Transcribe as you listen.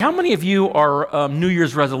How many of you are New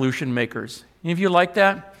Year's resolution makers? Any of you like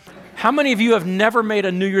that? How many of you have never made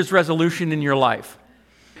a New Year's resolution in your life?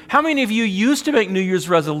 How many of you used to make New Year's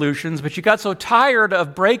resolutions, but you got so tired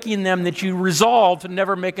of breaking them that you resolved to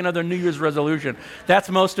never make another New Year's resolution? That's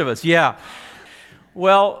most of us, yeah.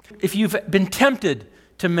 Well, if you've been tempted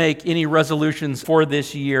to make any resolutions for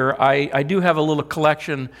this year, I do have a little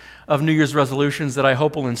collection of New Year's resolutions that I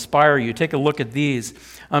hope will inspire you. Take a look at these.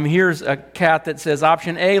 Here's a cat that says,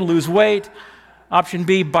 option A, lose weight. Option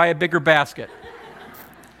B, buy a bigger basket.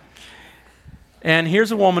 And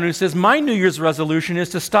here's a woman who says, my New Year's resolution is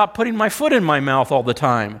to stop putting my foot in my mouth all the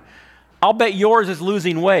time. I'll bet yours is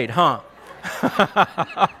losing weight, huh?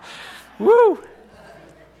 Woo!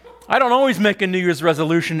 I don't always make a New Year's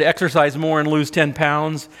resolution to exercise more and lose 10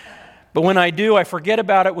 pounds, but when I do, I forget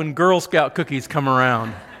about it when Girl Scout cookies come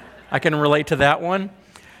around. I can relate to that one.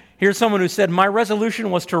 Here's someone who said, my resolution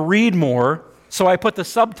was to read more, so I put the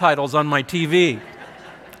subtitles on my TV.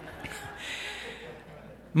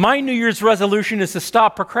 My New Year's resolution is to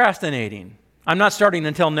stop procrastinating. I'm not starting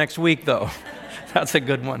until next week, though. That's a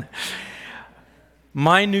good one.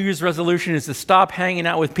 My New Year's resolution is to stop hanging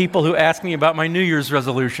out with people who ask me about my New Year's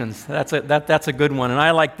resolutions. That's a good one. And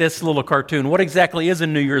I like this little cartoon. What exactly is a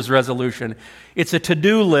New Year's resolution? It's a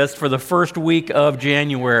to-do list for the first week of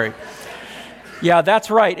January. Yeah, that's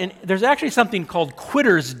right. And there's actually something called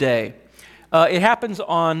Quitter's Day. It happens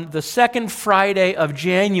on the second Friday of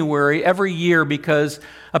January every year because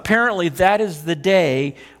apparently that is the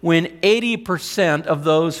day when 80% of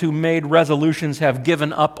those who made resolutions have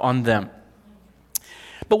given up on them.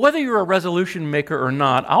 But whether you're a resolution maker or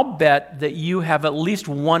not, I'll bet that you have at least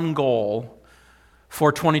one goal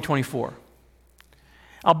for 2024.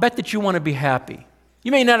 I'll bet that you want to be happy.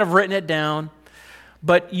 You may not have written it down,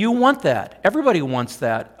 but you want that. Everybody wants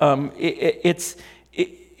that.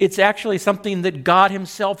 It's actually something that God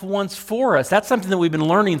himself wants for us. That's something that we've been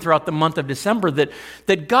learning throughout the month of December,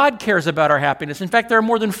 that God cares about our happiness. In fact, there are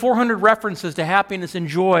more than 400 references to happiness and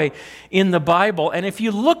joy in the Bible. And if you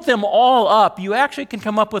look them all up, you actually can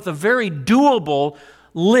come up with a very doable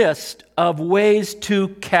list of ways to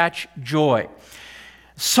catch joy.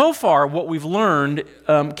 So far, what we've learned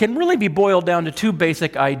can really be boiled down to two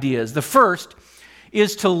basic ideas. The first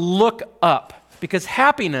is to look up, because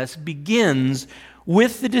happiness begins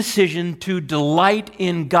with the decision to delight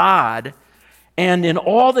in God and in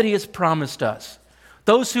all that he has promised us.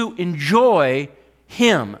 Those who enjoy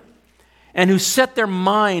him and who set their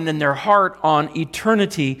mind and their heart on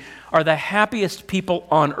eternity are the happiest people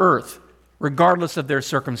on earth, regardless of their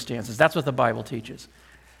circumstances. That's what the Bible teaches.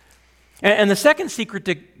 And the second secret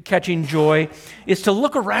to catching joy is to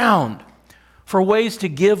look around for ways to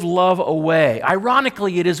give love away.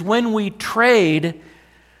 Ironically, it is when we trade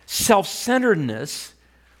self-centeredness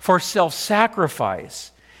for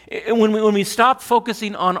self-sacrifice. When we stop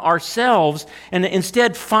focusing on ourselves and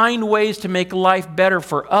instead find ways to make life better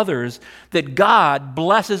for others, that God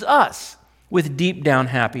blesses us with deep down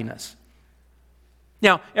happiness.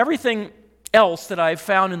 Now, everything else that I've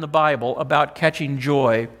found in the Bible about catching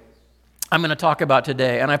joy, I'm going to talk about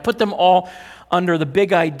today. And I put them all under the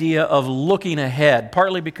big idea of looking ahead,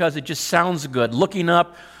 partly because it just sounds good. Looking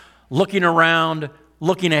up, looking around,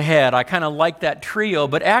 looking ahead. I kind of like that trio,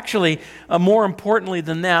 but actually, more importantly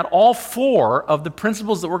than that, all four of the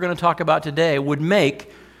principles that we're going to talk about today would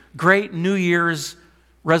make great New Year's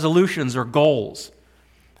resolutions or goals.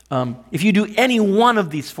 If you do any one of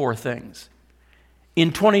these four things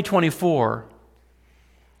in 2024,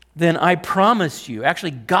 then I promise you,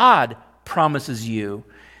 actually God promises you,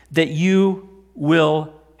 that you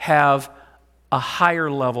will have a higher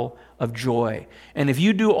level of joy. And if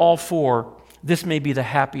you do all four, this may be the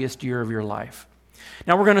happiest year of your life.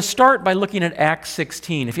 Now, we're going to start by looking at Acts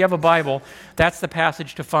 16. If you have a Bible, that's the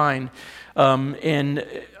passage to find. And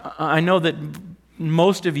I know that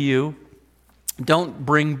most of you don't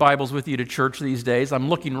bring Bibles with you to church these days. I'm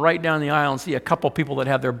looking right down the aisle and see a couple people that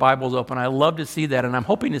have their Bibles open. I love to see that, and I'm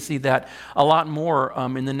hoping to see that a lot more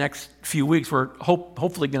in the next few weeks. We're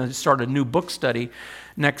hopefully going to start a new book study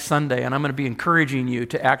next Sunday, and I'm going to be encouraging you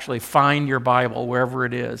to actually find your Bible wherever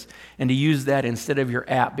it is and to use that instead of your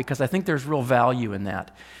app, because I think there's real value in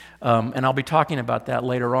that. And I'll be talking about that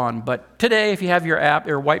later on. But today, if you have your app,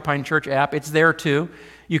 your White Pine Church app, it's there too.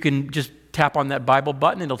 You can just tap on that Bible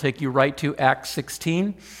button. It'll take you right to Acts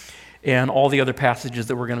 16. And all the other passages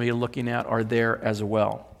that we're going to be looking at are there as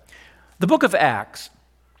well. The book of Acts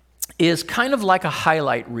is kind of like a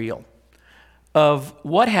highlight reel of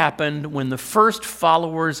what happened when the first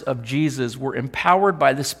followers of Jesus were empowered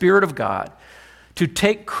by the Spirit of God to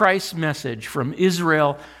take Christ's message from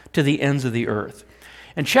Israel to the ends of the earth.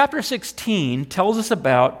 And chapter 16 tells us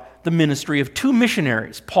about the ministry of two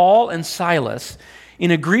missionaries, Paul and Silas,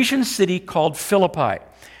 in a Grecian city called Philippi,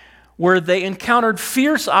 where they encountered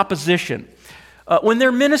fierce opposition. When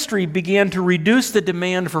their ministry began to reduce the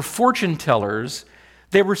demand for fortune tellers,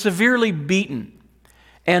 they were severely beaten,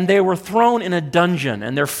 and they were thrown in a dungeon,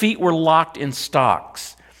 and their feet were locked in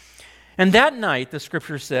stocks. And that night, the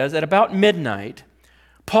scripture says, at about midnight,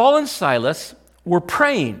 Paul and Silas were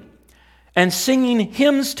praying and singing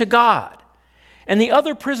hymns to God, and the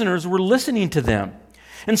other prisoners were listening to them.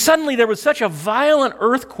 And suddenly there was such a violent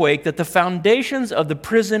earthquake that the foundations of the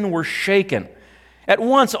prison were shaken. At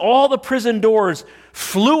once, all the prison doors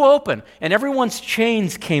flew open, and everyone's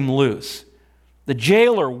chains came loose. The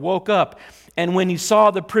jailer woke up, and when he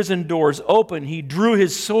saw the prison doors open, he drew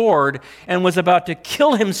his sword and was about to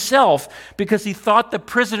kill himself because he thought the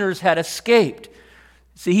prisoners had escaped.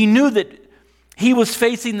 See, he knew that he was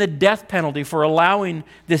facing the death penalty for allowing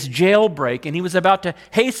this jailbreak, and he was about to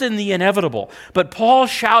hasten the inevitable. But Paul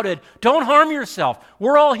shouted, "Don't harm yourself.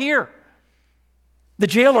 We're all here." The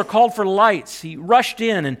jailer called for lights. He rushed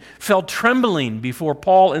in and fell trembling before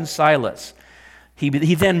Paul and Silas.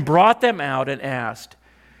 He then brought them out and asked,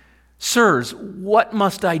 "Sirs, what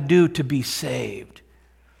must I do to be saved?"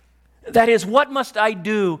 That is, what must I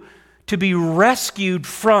do to be rescued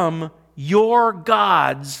from your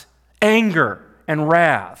God's anger and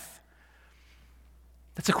wrath?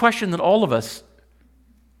 That's a question that all of us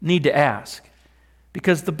need to ask,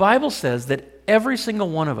 because the Bible says that every single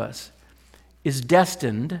one of us is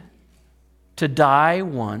destined to die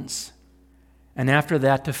once, and after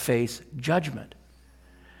that to face judgment.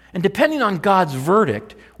 And depending on God's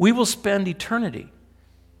verdict, we will spend eternity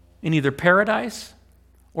in either paradise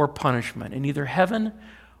or punishment, in either heaven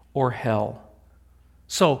or hell.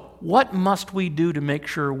 So, what must we do to make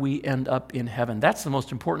sure we end up in heaven? That's the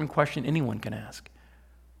most important question anyone can ask.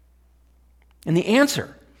 And the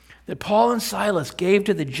answer that Paul and Silas gave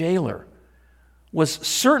to the jailer was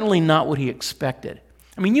certainly not what he expected.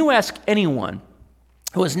 I mean, you ask anyone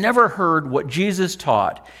who has never heard what Jesus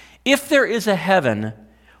taught, if there is a heaven,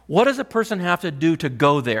 what does a person have to do to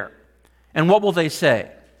go there? And what will they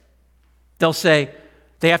say? They'll say,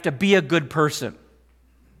 they have to be a good person.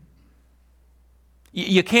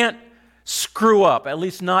 You can't screw up, at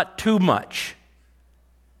least not too much.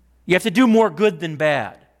 You have to do more good than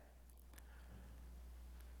bad.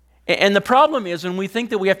 And the problem is, when we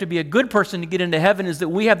think that we have to be a good person to get into heaven, is that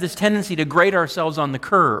we have this tendency to grade ourselves on the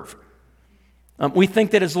curve. We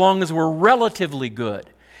think that as long as we're relatively good,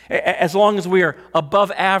 as long as we are above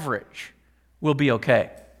average, we'll be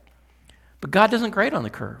okay. But God doesn't grade on the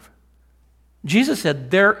curve. Jesus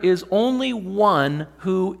said, there is only one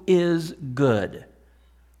who is good.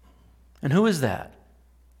 And who is that?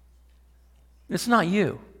 It's not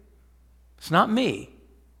you. It's not me.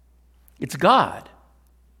 It's God.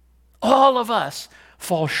 All of us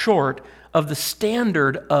fall short of the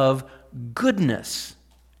standard of goodness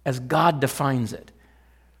as God defines it.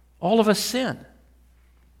 All of us sin.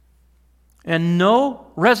 And no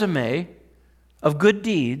resume of good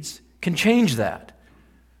deeds can change that.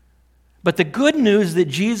 But the good news that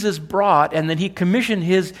Jesus brought and that he commissioned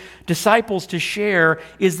his disciples to share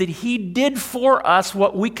is that he did for us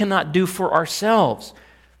what we cannot do for ourselves.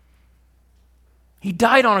 He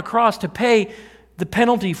died on a cross to pay the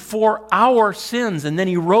penalty for our sins, and then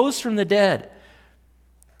he rose from the dead.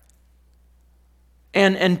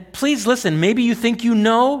 And please listen, maybe you think you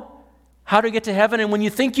know how to get to heaven, and when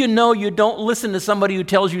you think you know, you don't listen to somebody who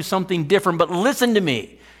tells you something different, but listen to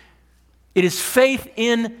me. It is faith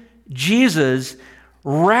in Jesus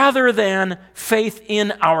rather than faith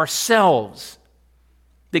in ourselves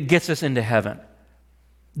that gets us into heaven.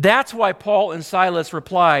 That's why Paul and Silas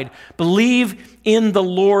replied, "Believe in the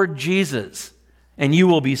Lord Jesus, and you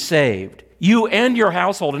will be saved, you and your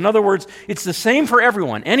household." In other words, it's the same for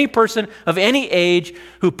everyone. Any person of any age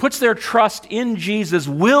who puts their trust in Jesus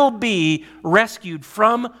will be rescued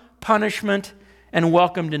from punishment and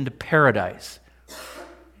welcomed into paradise.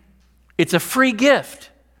 It's a free gift.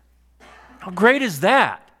 How great is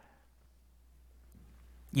that?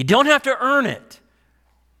 You don't have to earn it.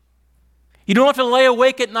 You don't have to lay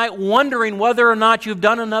awake at night wondering whether or not you've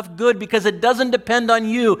done enough good, because it doesn't depend on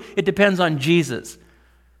you. It depends on Jesus.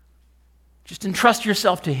 Just entrust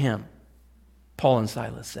yourself to him, Paul and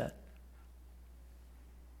Silas said.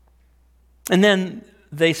 And then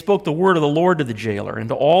they spoke the word of the Lord to the jailer and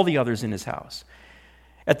to all the others in his house.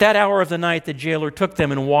 At that hour of the night, the jailer took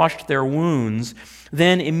them and washed their wounds.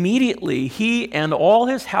 Then immediately he and all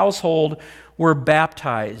his household were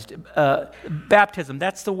baptized. Baptism,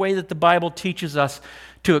 that's the way that the Bible teaches us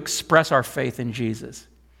to express our faith in Jesus.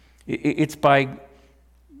 It's by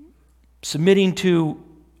submitting to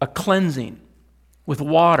a cleansing with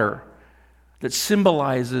water that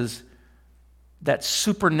symbolizes that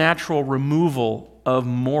supernatural removal of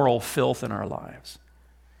moral filth in our lives.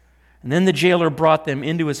 And then the jailer brought them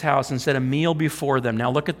into his house and set a meal before them.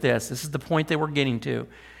 Now look at this. This is the point that we're getting to.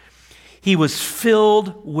 He was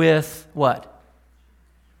filled with what?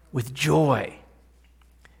 With joy.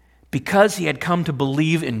 Because he had come to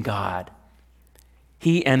believe in God,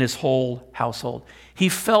 he and his whole household. He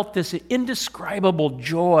felt this indescribable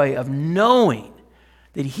joy of knowing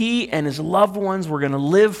that he and his loved ones were going to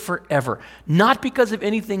live forever, not because of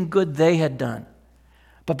anything good they had done,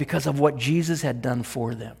 but because of what Jesus had done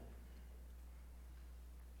for them.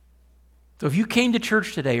 So if you came to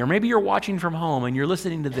church today, or maybe you're watching from home and you're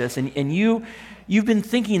listening to this, and you've been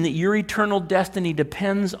thinking that your eternal destiny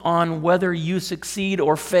depends on whether you succeed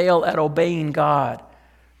or fail at obeying God,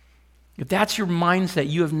 if that's your mindset,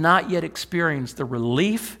 you have not yet experienced the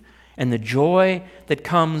relief and the joy that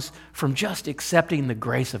comes from just accepting the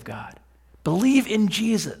grace of God. Believe in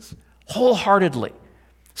Jesus wholeheartedly.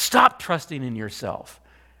 Stop trusting in yourself.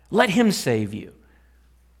 Let him save you.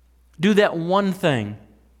 Do that one thing,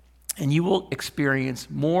 and you will experience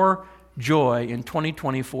more joy in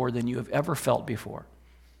 2024 than you have ever felt before.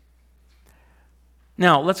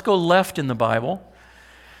 Now, let's go left in the Bible.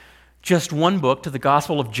 Just one book, to the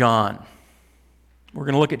Gospel of John. We're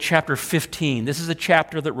going to look at chapter 15. This is a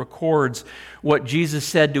chapter that records what Jesus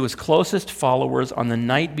said to his closest followers on the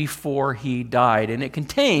night before he died. And it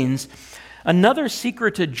contains another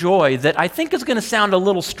secret to joy that I think is going to sound a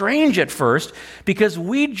little strange at first, because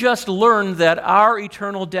we just learned that our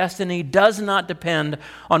eternal destiny does not depend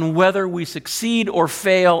on whether we succeed or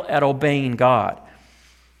fail at obeying God.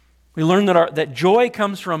 We learned that joy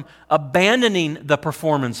comes from abandoning the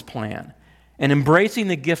performance plan and embracing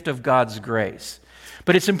the gift of God's grace.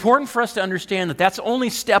 But it's important for us to understand that that's only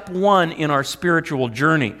step one in our spiritual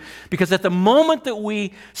journey, because at the moment that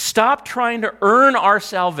we stop trying to earn our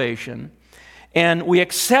salvation and we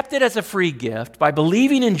accept it as a free gift by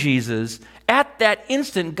believing in Jesus, at that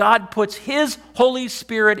instant God puts his Holy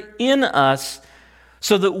Spirit in us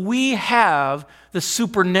so that we have the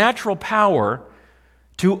supernatural power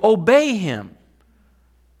to obey him,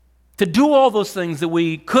 to do all those things that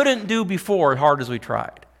we couldn't do before, as hard as we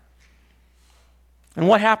tried. And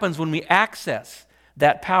what happens when we access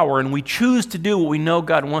that power and we choose to do what we know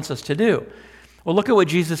God wants us to do? Well, look at what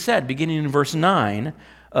Jesus said, beginning in verse 9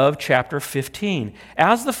 of chapter 15.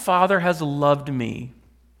 As the Father has loved me,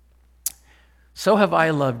 so have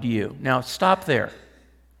I loved you. Now, stop there.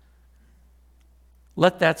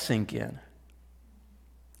 Let that sink in.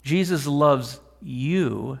 Jesus loves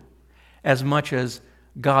you as much as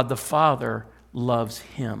God the Father loves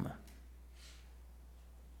him.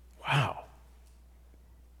 Wow.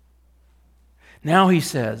 Now he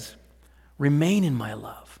says, remain in my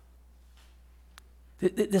love.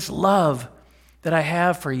 This love that I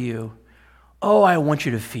have for you, oh, I want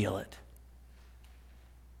you to feel it.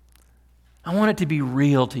 I want it to be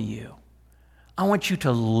real to you. I want you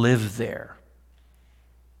to live there.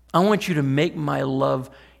 I want you to make my love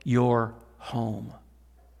your home.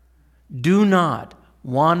 Do not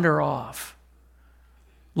wander off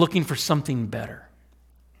looking for something better,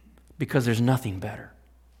 because there's nothing better.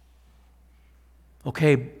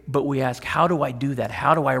 Okay, but we ask, how do I do that?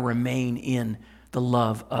 How do I remain in the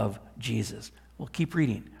love of Jesus? Well, keep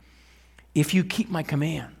reading. If you keep my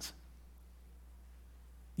commands,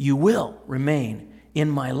 you will remain in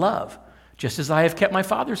my love, just as I have kept my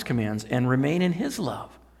Father's commands and remain in his love.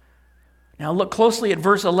 Now look closely at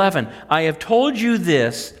verse 11. I have told you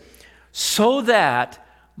this so that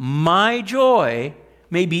my joy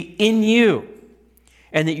may be in you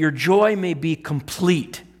and that your joy may be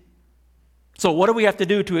complete. So what do we have to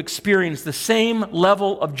do to experience the same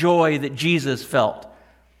level of joy that Jesus felt?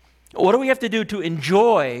 What do we have to do to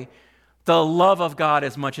enjoy the love of God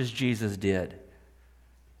as much as Jesus did?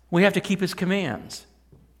 We have to keep his commands.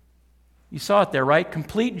 You saw it there, right?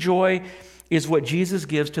 Complete joy is what Jesus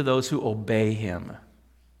gives to those who obey him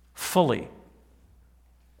fully.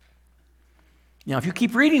 Now, if you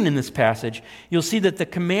keep reading in this passage, you'll see that the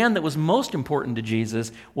command that was most important to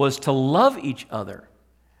Jesus was to love each other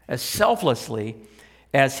as selflessly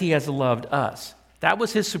as he has loved us. That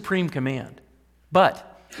was his supreme command.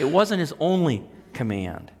 But it wasn't his only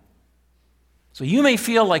command. So you may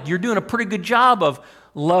feel like you're doing a pretty good job of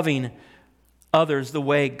loving others the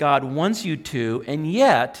way God wants you to, and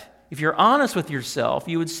yet, if you're honest with yourself,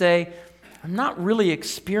 you would say, I'm not really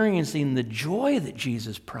experiencing the joy that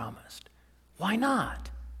Jesus promised. Why not?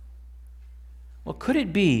 Well, could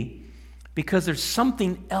it be because there's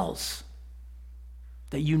something else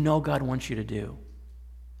that you know God wants you to do?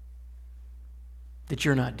 that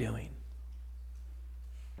you're not doing.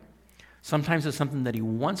 Sometimes it's something that he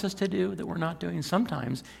wants us to do that we're not doing.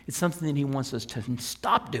 Sometimes it's something that he wants us to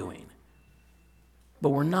stop doing.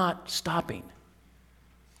 But we're not stopping.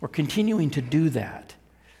 We're continuing to do that.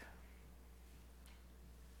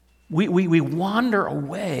 We wander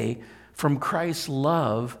away from Christ's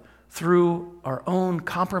love through our own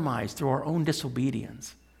compromise, through our own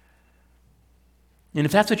disobedience. And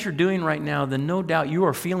if that's what you're doing right now, then no doubt you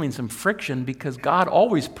are feeling some friction because God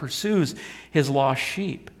always pursues his lost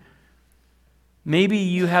sheep. Maybe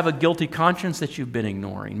you have a guilty conscience that you've been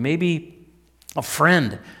ignoring. Maybe a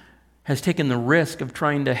friend has taken the risk of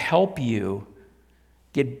trying to help you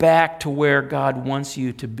get back to where God wants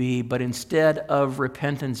you to be, but instead of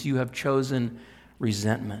repentance, you have chosen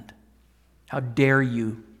resentment. How dare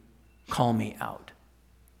you call me out?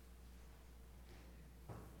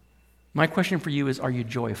 My question for you is, are you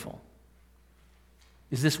joyful?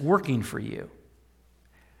 Is this working for you?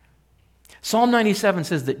 Psalm 97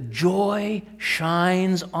 says that joy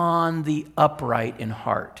shines on the upright in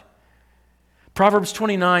heart. Proverbs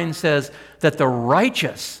 29 says that the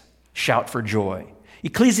righteous shout for joy.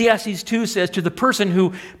 Ecclesiastes 2 says, to the person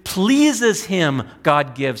who pleases him,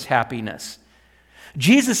 God gives happiness.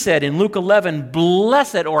 Jesus said in Luke 11,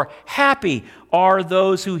 blessed or happy are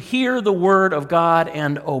those who hear the word of God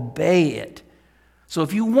and obey it. So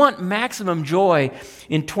if you want maximum joy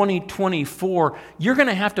in 2024, you're going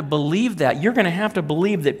to have to believe that. You're going to have to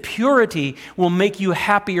believe that purity will make you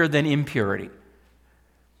happier than impurity.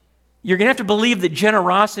 You're going to have to believe that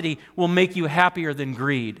generosity will make you happier than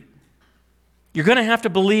greed. You're going to have to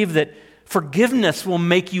believe that forgiveness will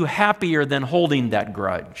make you happier than holding that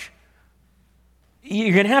grudge.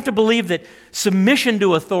 You're going to have to believe that submission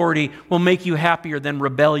to authority will make you happier than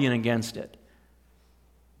rebellion against it.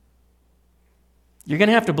 You're going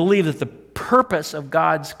to have to believe that the purpose of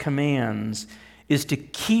God's commands is to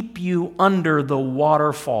keep you under the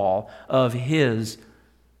waterfall of his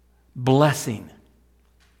blessing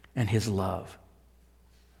and his love.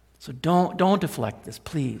 So don't deflect this,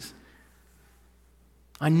 please.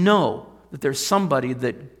 I know that there's somebody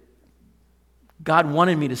that God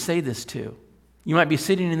wanted me to say this to. You might be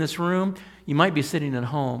sitting in this room. You might be sitting at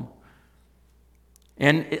home.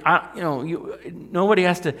 And nobody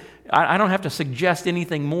has to, I don't have to suggest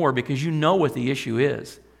anything more because you know what the issue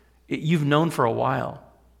is. You've known for a while.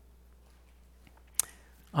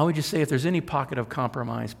 I would just say if there's any pocket of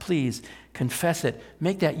compromise, please confess it.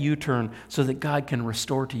 Make that U-turn so that God can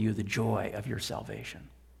restore to you the joy of your salvation.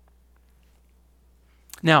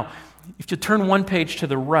 Now, if you turn one page to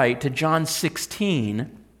the right to John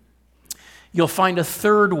 16, you'll find a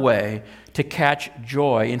third way to catch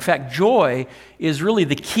joy. In fact, joy is really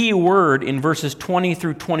the key word in verses 20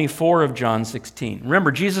 through 24 of John 16.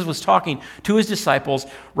 Remember, Jesus was talking to his disciples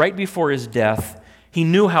right before his death. He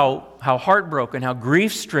knew how heartbroken, how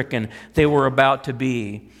grief-stricken they were about to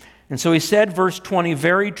be. And so he said, verse 20,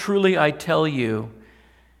 very truly I tell you,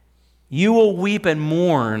 you will weep and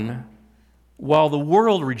mourn while the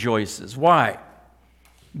world rejoices. Why?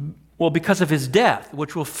 Well, because of his death,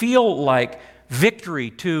 which will feel like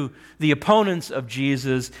victory to the opponents of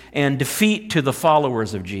Jesus and defeat to the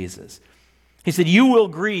followers of Jesus. He said, you will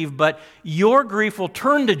grieve, but your grief will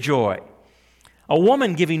turn to joy. A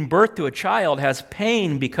woman giving birth to a child has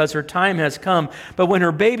pain because her time has come, but when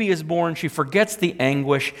her baby is born, she forgets the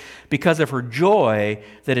anguish because of her joy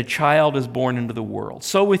that a child is born into the world.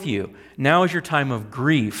 So with you, now is your time of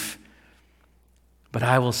grief, but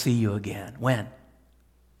I will see you again. When?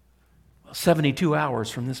 72 hours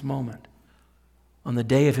from this moment, on the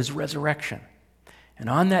day of his resurrection. And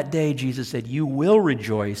on that day, Jesus said, you will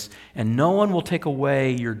rejoice, and no one will take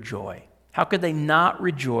away your joy. How could they not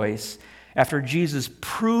rejoice after Jesus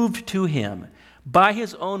proved to him by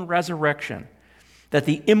his own resurrection that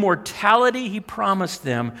the immortality he promised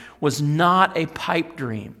them was not a pipe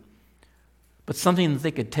dream, but something that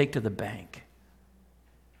they could take to the bank?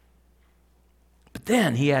 But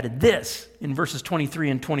then he added this in verses 23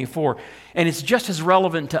 and 24, and it's just as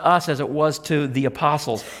relevant to us as it was to the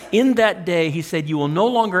apostles. In that day, he said, you will no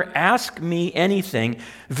longer ask me anything.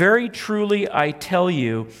 Very truly, I tell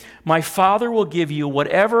you, my Father will give you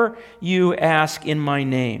whatever you ask in my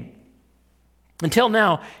name. Until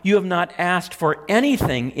now, you have not asked for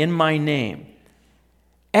anything in my name.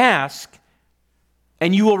 Ask,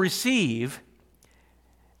 and you will receive,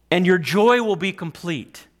 and your joy will be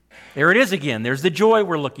complete. There it is again. There's the joy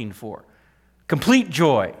we're looking for. Complete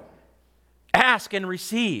joy. Ask and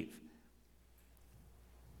receive.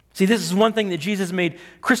 See, this is one thing that Jesus made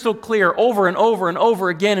crystal clear over and over and over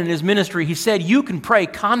again in his ministry. He said, you can pray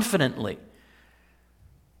confidently.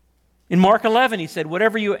 In Mark 11, he said,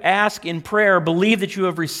 whatever you ask in prayer, believe that you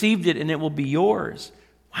have received it and it will be yours.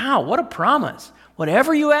 Wow, what a promise.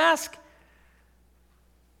 Whatever you ask.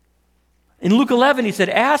 In Luke 11, he said,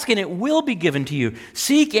 ask and it will be given to you.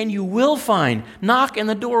 Seek and you will find. Knock and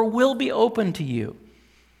the door will be opened to you.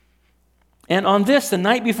 And on this, the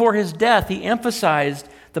night before his death, he emphasized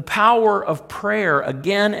the power of prayer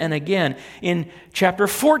again and again. In chapter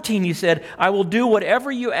 14, he said, I will do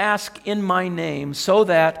whatever you ask in my name so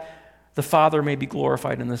that the Father may be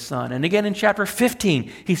glorified in the Son. And again in chapter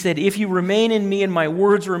 15, he said, if you remain in me and my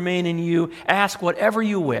words remain in you, ask whatever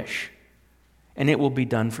you wish, and it will be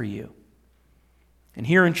done for you. And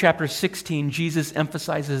here in chapter 16, Jesus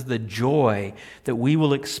emphasizes the joy that we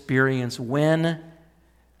will experience when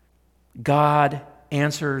God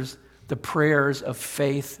answers the prayers of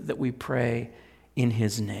faith that we pray in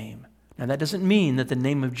his name. Now that doesn't mean that the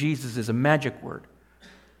name of Jesus is a magic word,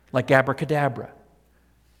 like abracadabra.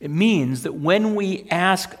 It means that when we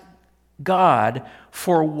ask God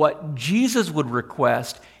for what Jesus would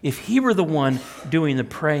request if he were the one doing the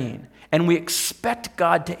praying, and we expect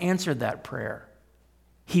God to answer that prayer,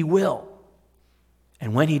 he will.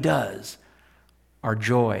 And when he does, our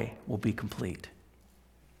joy will be complete.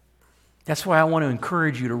 That's why I want to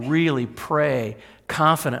encourage you to really pray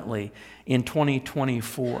confidently in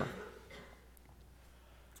 2024.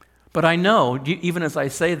 But I know, even as I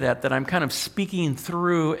say that I'm kind of speaking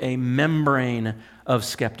through a membrane of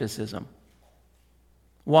skepticism.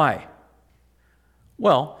 Why?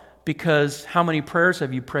 Well, because how many prayers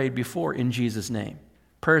have you prayed before in Jesus' name?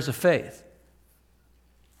 Prayers of faith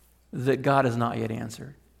that God has not yet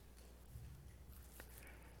answered.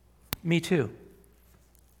 Me too.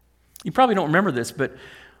 You probably don't remember this, but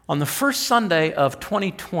on the first Sunday of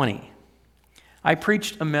 2020, I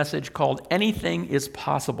preached a message called Anything is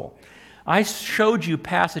Possible. I showed you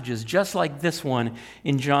passages just like this one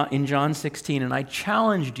in John 16, and I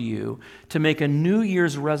challenged you to make a New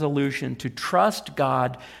Year's resolution to trust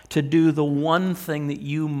God to do the one thing that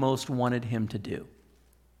you most wanted him to do.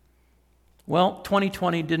 Well,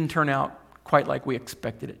 2020 didn't turn out quite like we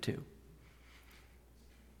expected it to.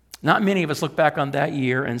 Not many of us look back on that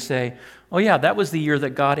year and say, oh yeah, that was the year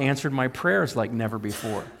that God answered my prayers like never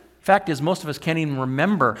before. Fact is, most of us can't even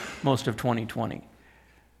remember most of 2020.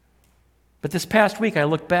 But this past week, I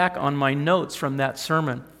looked back on my notes from that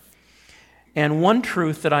sermon, and one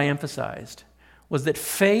truth that I emphasized was that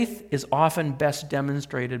faith is often best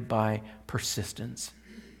demonstrated by persistence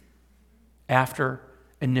after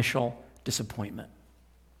initial disappointment.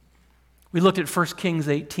 We looked at 1 Kings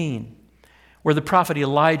 18, where the prophet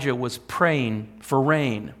Elijah was praying for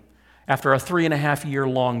rain after a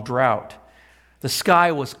 3.5-year-long drought. The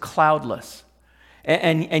sky was cloudless.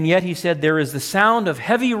 And yet he said, there is the sound of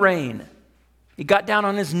heavy rain. He got down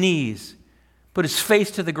on his knees, put his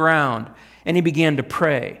face to the ground, and he began to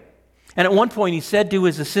pray. And at one point he said to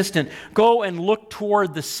his assistant, go and look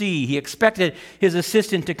toward the sea. He expected his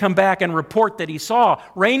assistant to come back and report that he saw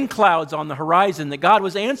rain clouds on the horizon, that God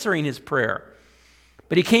was answering his prayer.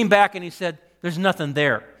 But he came back and he said, there's nothing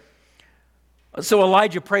there. So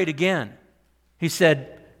Elijah prayed again. He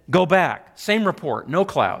said, go back. Same report, no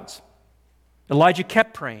clouds. Elijah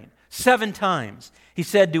kept praying. 7 times he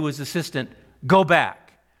said to his assistant, go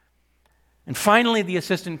back. And finally the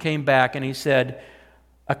assistant came back and he said,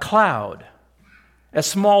 a cloud as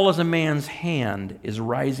small as a man's hand is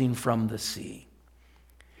rising from the sea.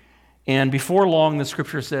 And before long, the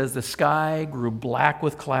scripture says, the sky grew black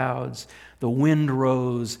with clouds, the wind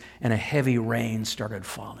rose, and a heavy rain started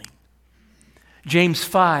falling. James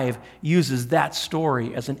 5 uses that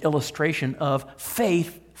story as an illustration of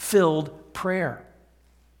faith-filled prayer.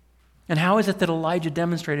 And how is it that Elijah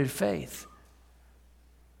demonstrated faith?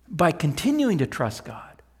 By continuing to trust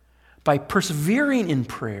God, by persevering in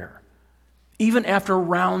prayer, even after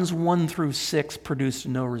rounds 1 through 6 produced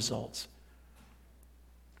no results.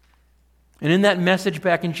 And in that message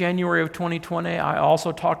back in January of 2020, I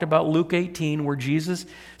also talked about Luke 18, where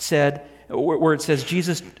it says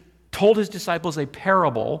Jesus told his disciples a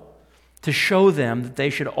parable to show them that they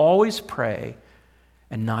should always pray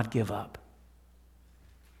and not give up.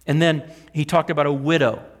 And then he talked about a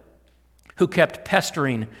widow who kept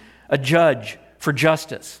pestering a judge for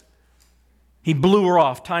justice. He blew her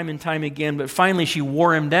off time and time again, but finally she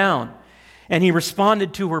wore him down. And he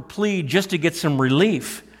responded to her plea just to get some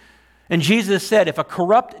relief. And Jesus said, if a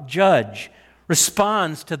corrupt judge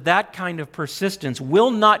responds to that kind of persistence,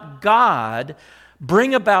 will not God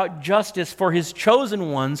bring about justice for his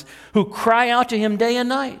chosen ones who cry out to him day and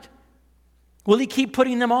night? Will he keep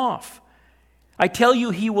putting them off? I tell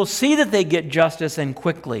you, he will see that they get justice and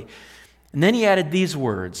quickly. And then he added these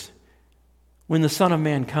words, when the Son of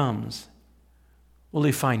Man comes, will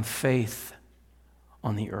he find faith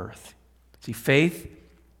on the earth? See, faith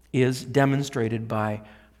is demonstrated by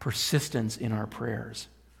persistence in our prayers.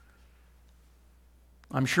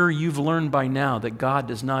 I'm sure you've learned by now that God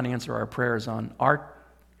does not answer our prayers on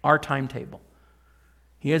our timetable.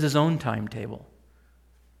 He has his own timetable,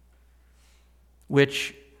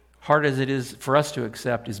 which, hard as it is for us to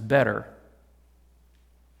accept, is better.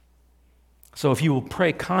 So if you will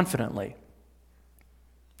pray confidently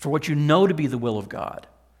for what you know to be the will of God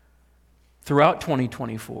throughout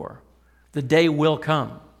 2024, the day will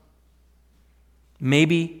come.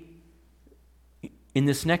 Maybe in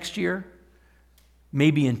this next year,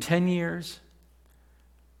 maybe in 10 years,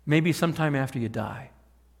 maybe sometime after you die.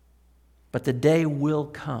 But the day will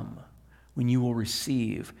come when you will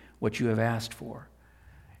receive what you have asked for,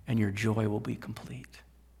 and your joy will be complete.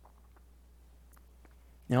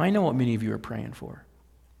 Now, I know what many of you are praying for.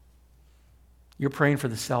 You're praying for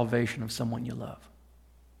the salvation of someone you love.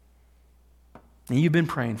 And you've been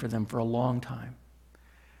praying for them for a long time.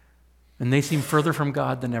 And they seem further from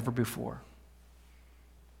God than ever before.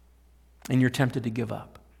 And you're tempted to give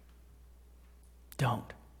up.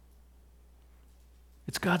 Don't.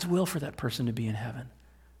 It's God's will for that person to be in heaven.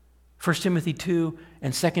 1 Timothy 2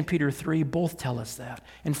 and 2 Peter 3 both tell us that.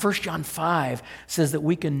 And 1 John 5 says that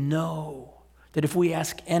we can know that if we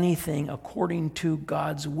ask anything according to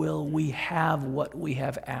God's will, we have what we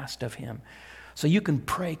have asked of him. So you can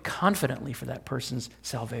pray confidently for that person's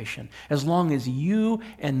salvation. As long as you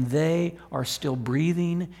and they are still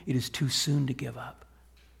breathing, it is too soon to give up.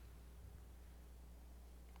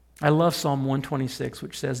 I love Psalm 126,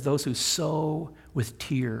 which says, "Those who sow with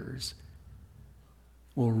tears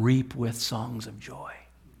will reap with songs of joy."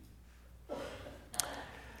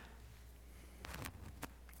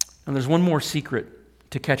 And there's one more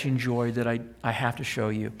secret to catching joy that I have to show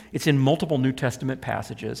you. It's in multiple New Testament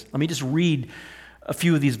passages. Let me just read a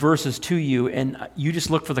few of these verses to you, and you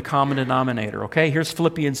just look for the common denominator, okay? Here's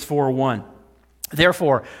Philippians 4:1.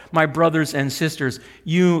 "Therefore, my brothers and sisters,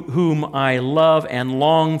 you whom I love and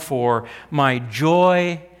long for, my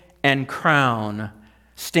joy and crown,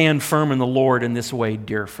 stand firm in the Lord in this way,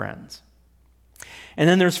 dear friends." And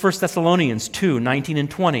then there's 1 Thessalonians 2:19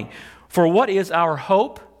 and 20. "For what is our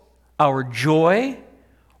hope, our joy,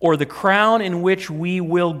 or the crown in which we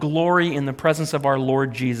will glory in the presence of our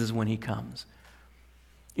Lord Jesus when he comes?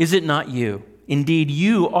 Is it not you? Indeed,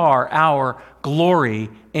 you are our glory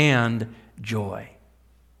and joy."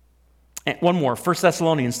 And one more, 1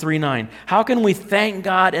 Thessalonians 3:9. "How can we thank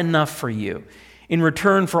God enough for you in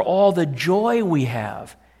return for all the joy we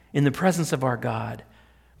have in the presence of our God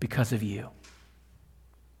because of you?"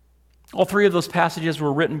 All three of those passages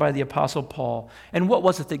were written by the Apostle Paul. And what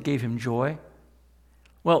was it that gave him joy?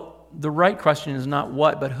 Well, the right question is not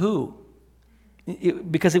what, but who.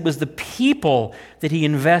 Because it was the people that he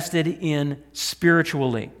invested in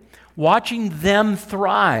spiritually. Watching them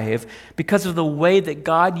thrive because of the way that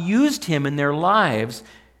God used him in their lives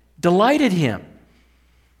delighted him.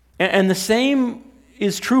 And the same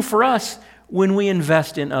is true for us when we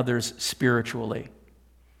invest in others spiritually.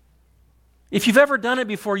 If you've ever done it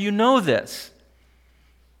before, you know this.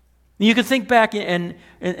 You can think back and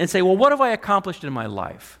say, well, what have I accomplished in my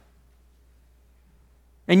life?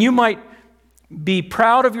 And you might be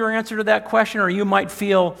proud of your answer to that question, or you might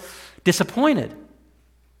feel disappointed.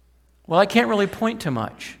 Well, I can't really point to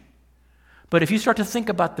much. But if you start to think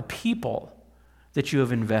about the people that you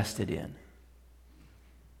have invested in,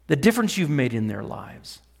 the difference you've made in their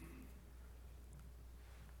lives,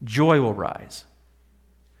 joy will rise.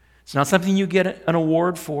 It's not something you get an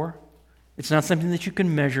award for. It's not something that you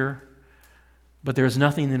can measure, but there is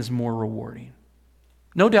nothing that is more rewarding.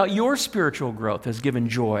 No doubt your spiritual growth has given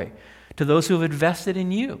joy to those who have invested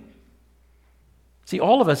in you. See,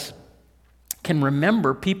 all of us can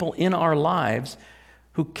remember people in our lives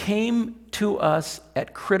who came to us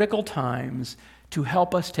at critical times to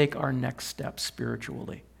help us take our next step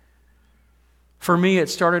spiritually. For me, it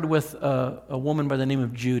started with a woman by the name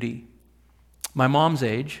of Judy, my mom's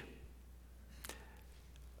age.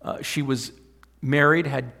 She was married,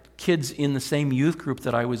 had kids in the same youth group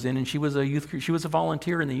that I was in, and she was a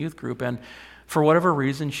volunteer in the youth group. And for whatever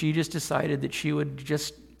reason, she just decided that she would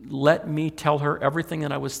just let me tell her everything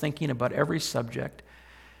that I was thinking about every subject.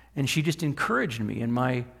 And she just encouraged me in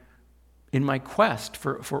my quest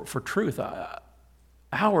for truth.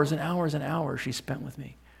 Hours and hours and hours she spent with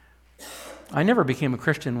me. I never became a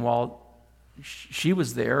Christian while she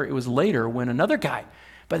was there. It was later when another guy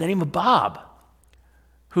by the name of Bob,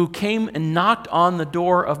 who came and knocked on the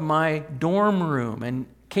door of my dorm room and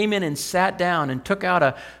came in and sat down and took out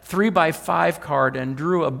a 3x5 card and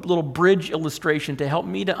drew a little bridge illustration to help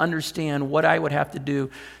me to understand what I would have to do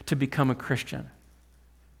to become a Christian.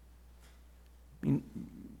 I mean,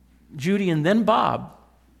 Judy and then Bob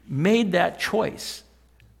made that choice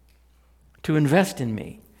to invest in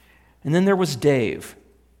me. And then there was Dave,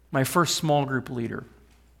 my first small group leader,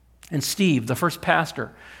 and Steve, the first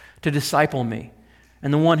pastor, to disciple me,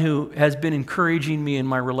 and the one who has been encouraging me in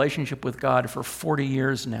my relationship with God for 40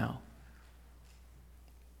 years now.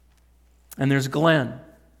 And there's Glenn,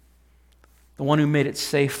 the one who made it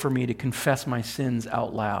safe for me to confess my sins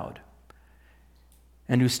out loud,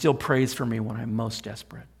 and who still prays for me when I'm most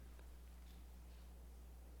desperate.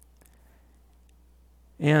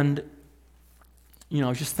 And, I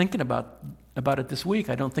was just thinking about it this week.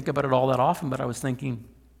 I don't think about it all that often, but I was thinking,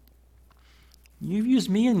 you've used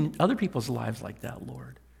me in other people's lives like that,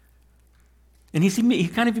 Lord. And he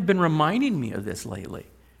kind of been reminding me of this lately.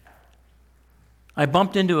 I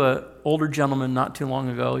bumped into an older gentleman not too long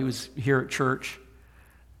ago. He was here at church.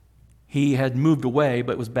 He had moved away,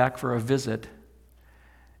 but was back for a visit.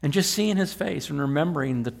 And just seeing his face and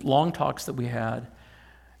remembering the long talks that we had,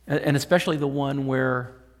 and especially the one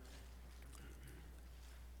where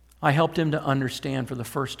I helped him to understand for the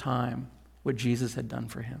first time what Jesus had done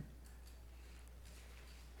for him.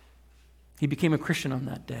 He became a Christian on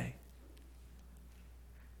that day.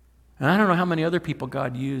 And I don't know how many other people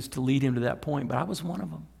God used to lead him to that point, but I was one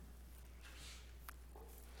of them.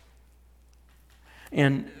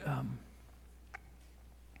 And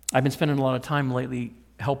I've been spending a lot of time lately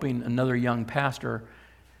helping another young pastor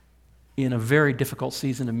in a very difficult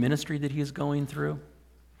season of ministry that he is going through.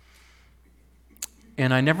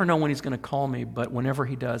 And I never know when he's going to call me, but whenever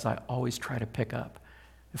he does, I always try to pick up.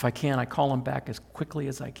 If I can, I call him back as quickly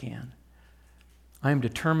as I can. I am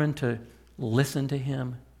determined to listen to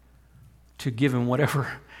him, to give him whatever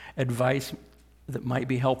advice that might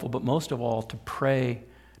be helpful, but most of all, to pray,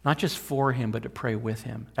 not just for him, but to pray with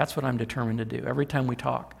him. That's what I'm determined to do. Every time we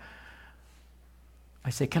talk, I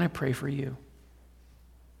say, can I pray for you?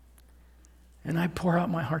 And I pour out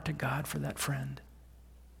my heart to God for that friend.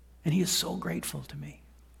 And he is so grateful to me.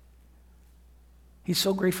 He's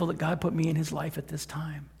so grateful that God put me in his life at this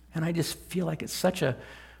time. And I just feel like it's such a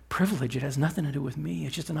privilege. It has nothing to do with me.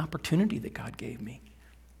 It's just an opportunity that God gave me.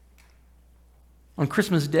 On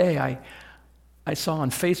Christmas Day, I saw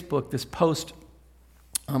on Facebook this post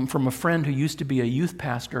from a friend who used to be a youth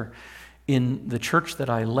pastor in the church that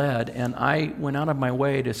I led, and I went out of my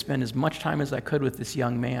way to spend as much time as I could with this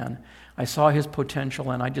young man. I saw his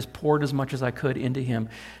potential, and I just poured as much as I could into him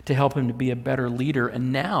to help him to be a better leader.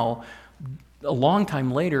 And now, a long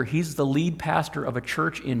time later, he's the lead pastor of a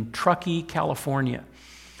church in Truckee, California.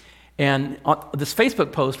 And this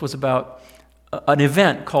Facebook post was about an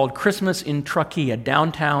event called Christmas in Truckee, a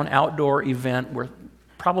downtown outdoor event where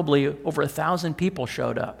probably over 1,000 people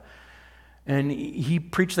showed up. And he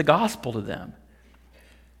preached the gospel to them.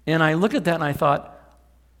 And I looked at that and I thought,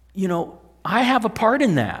 I have a part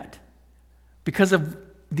in that because of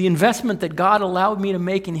the investment that God allowed me to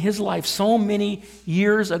make in his life so many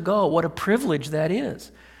years ago. What a privilege that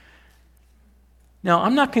is. Now,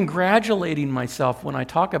 I'm not congratulating myself when I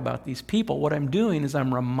talk about these people. What I'm doing is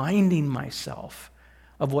I'm reminding myself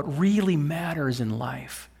of what really matters in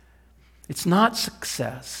life. It's not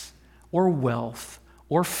success or wealth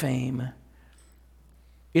or fame.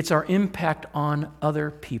 It's our impact on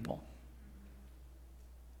other people.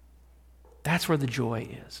 That's where the joy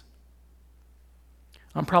is.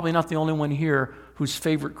 I'm probably not the only one here whose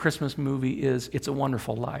favorite Christmas movie is It's a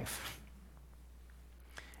Wonderful Life.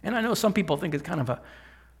 And I know some people think it's kind of a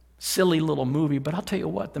silly little movie, but I'll tell you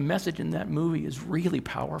what, the message in that movie is really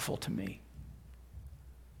powerful to me.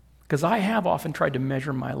 Because I have often tried to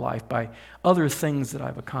measure my life by other things that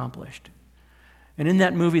I've accomplished. And in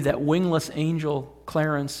that movie, that wingless angel,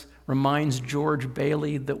 Clarence, reminds George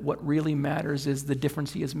Bailey that what really matters is the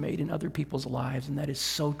difference he has made in other people's lives, and that is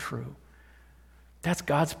so true. That's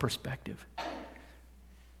God's perspective.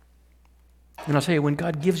 And I'll tell you, when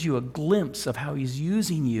God gives you a glimpse of how he's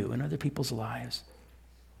using you in other people's lives,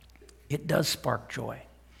 it does spark joy.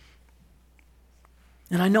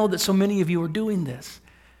 And I know that so many of you are doing this.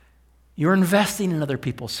 You're investing in other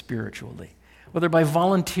people spiritually, whether by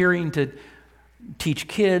volunteering to teach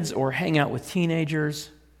kids or hang out with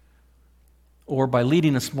teenagers, or by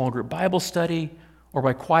leading a small group Bible study, or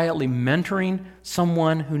by quietly mentoring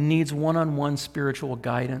someone who needs one-on-one spiritual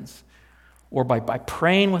guidance, or by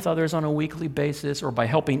praying with others on a weekly basis, or by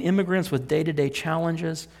helping immigrants with day-to-day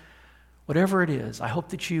challenges. Whatever it is, I hope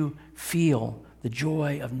that you feel the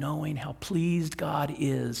joy of knowing how pleased God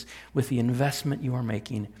is with the investment you are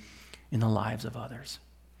making in the lives of others.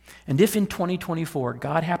 And if in 2024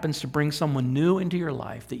 God happens to bring someone new into your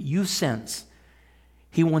life that you sense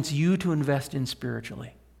He wants you to invest in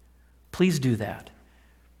spiritually, please do that.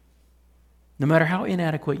 No matter how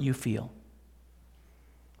inadequate you feel.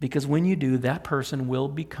 Because when you do, that person will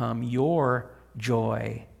become your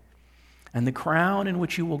joy and the crown in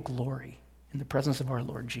which you will glory in the presence of our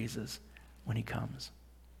Lord Jesus when He comes.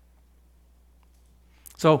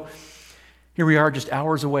 So here we are, just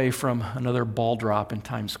hours away from another ball drop in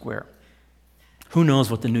Times Square. Who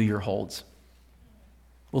knows what the new year holds?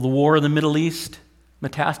 Will the war in the Middle East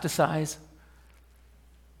metastasize?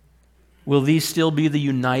 Will these still be the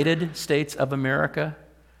United States of America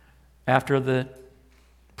after the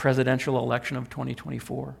presidential election of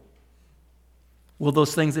 2024? Will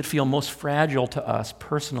those things that feel most fragile to us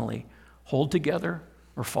personally hold together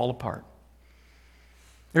or fall apart?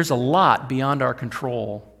 There's a lot beyond our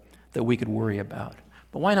control that we could worry about.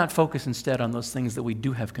 But why not focus instead on those things that we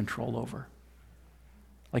do have control over?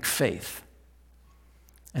 Like faith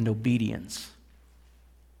and obedience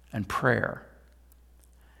and prayer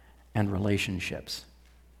and relationships.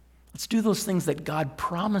 Let's do those things that God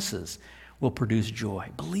promises will produce joy.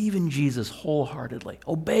 Believe in Jesus wholeheartedly.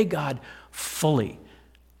 Obey God fully.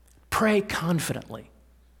 Pray confidently.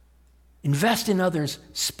 Invest in others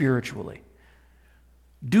spiritually.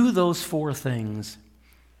 Do those 4 things,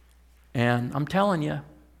 and I'm telling you,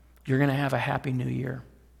 you're going to have a happy new year.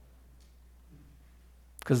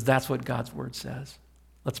 Because that's what God's word says.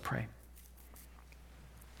 Let's pray.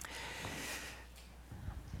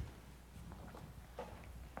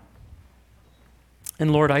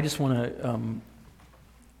 And Lord, I just want to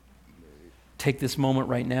take this moment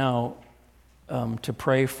right now to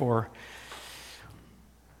pray for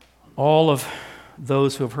all of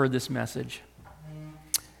those who have heard this message,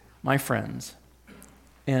 my friends,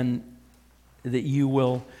 and that you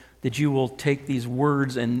will take these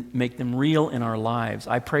words and make them real in our lives.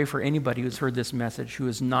 I pray for anybody who's heard this message who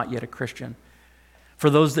is not yet a Christian. For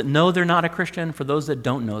those that know they're not a Christian, for those that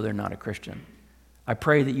don't know they're not a Christian. I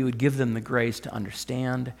pray that you would give them the grace to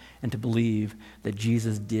understand and to believe that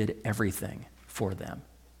Jesus did everything for them,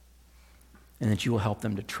 and that you will help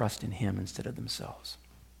them to trust in Him instead of themselves.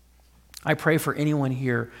 I pray for anyone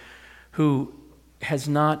here who has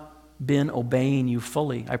not been obeying you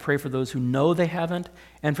fully. I pray for those who know they haven't,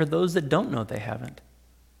 and for those that don't know they haven't.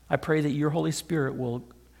 I pray that your Holy Spirit will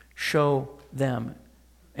show them,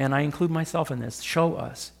 and I include myself in this, show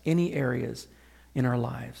us any areas in our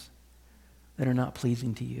lives that are not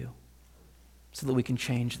pleasing to you, so that we can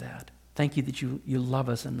change that. Thank you that you love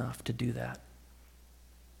us enough to do that.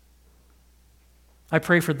 I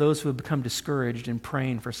pray for those who have become discouraged in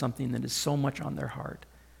praying for something that is so much on their heart,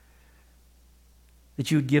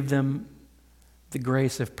 that you would give them the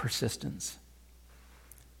grace of persistence,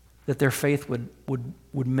 that their faith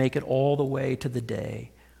would make it all the way to the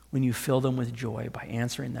day when you fill them with joy by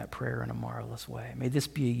answering that prayer in a marvelous way. May this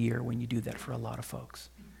be a year when you do that for a lot of folks.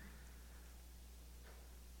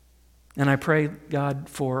 And I pray, God,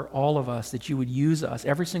 for all of us, that you would use us,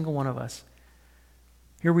 every single one of us.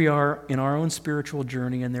 Here we are in our own spiritual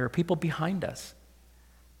journey, and there are people behind us.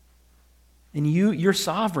 And you're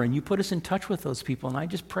sovereign. You put us in touch with those people. And I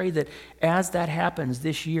just pray that as that happens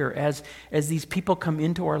this year, as these people come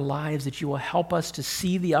into our lives, that you will help us to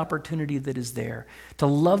see the opportunity that is there, to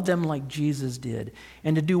love them like Jesus did,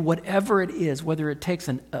 and to do whatever it is, whether it takes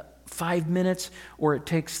 5 minutes or it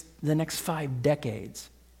takes the next 5 decades.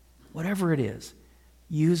 Whatever it is,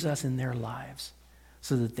 use us in their lives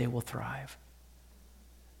so that they will thrive.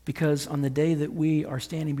 Because on the day that we are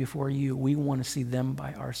standing before you, we want to see them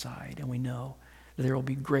by our side, and we know that there will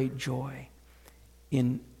be great joy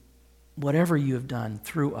in whatever you have done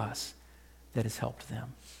through us that has helped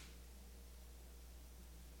them.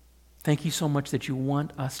 Thank you so much that you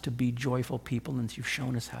want us to be joyful people, and you've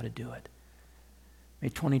shown us how to do it. May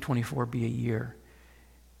 2024 be a year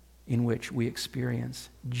in which we experience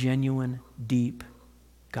genuine, deep,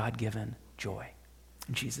 God-given joy.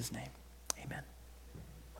 In Jesus' name, amen.